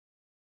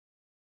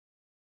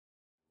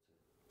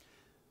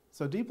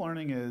So deep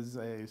learning is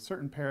a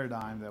certain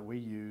paradigm that we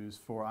use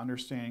for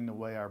understanding the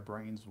way our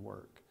brains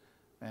work.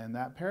 And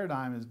that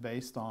paradigm is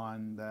based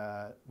on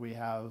that we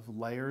have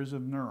layers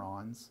of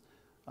neurons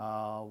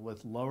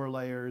with lower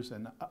layers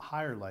and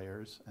higher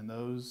layers, and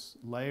those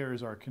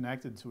layers are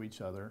connected to each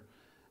other.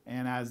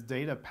 And as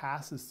data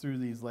passes through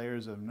these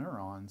layers of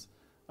neurons,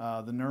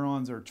 the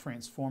neurons are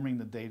transforming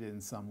the data in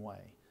some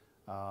way.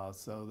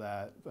 So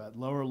that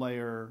lower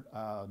layer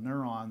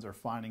neurons are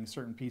finding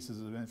certain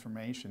pieces of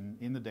information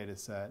in the data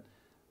set.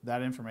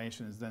 That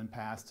information is then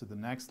passed to the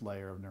next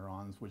layer of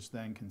neurons, which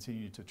then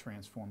continue to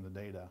transform the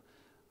data.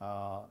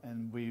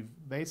 And we've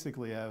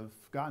basically have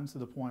gotten to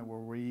the point where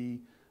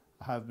we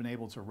have been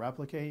able to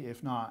replicate,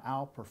 if not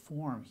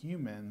outperform,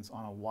 humans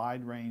on a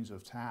wide range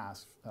of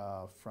tasks,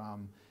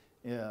 from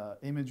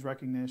image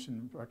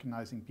recognition,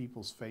 recognizing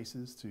people's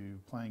faces, to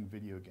playing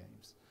video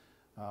games.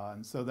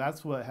 And so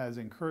that's what has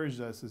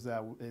encouraged us, is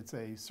that it's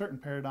a certain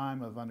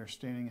paradigm of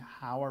understanding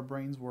how our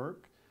brains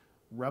work,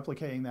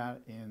 replicating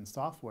that in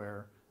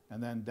software,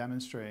 and then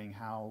demonstrating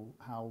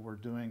how we're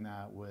doing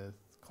that with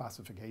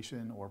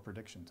classification or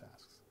prediction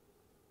tasks.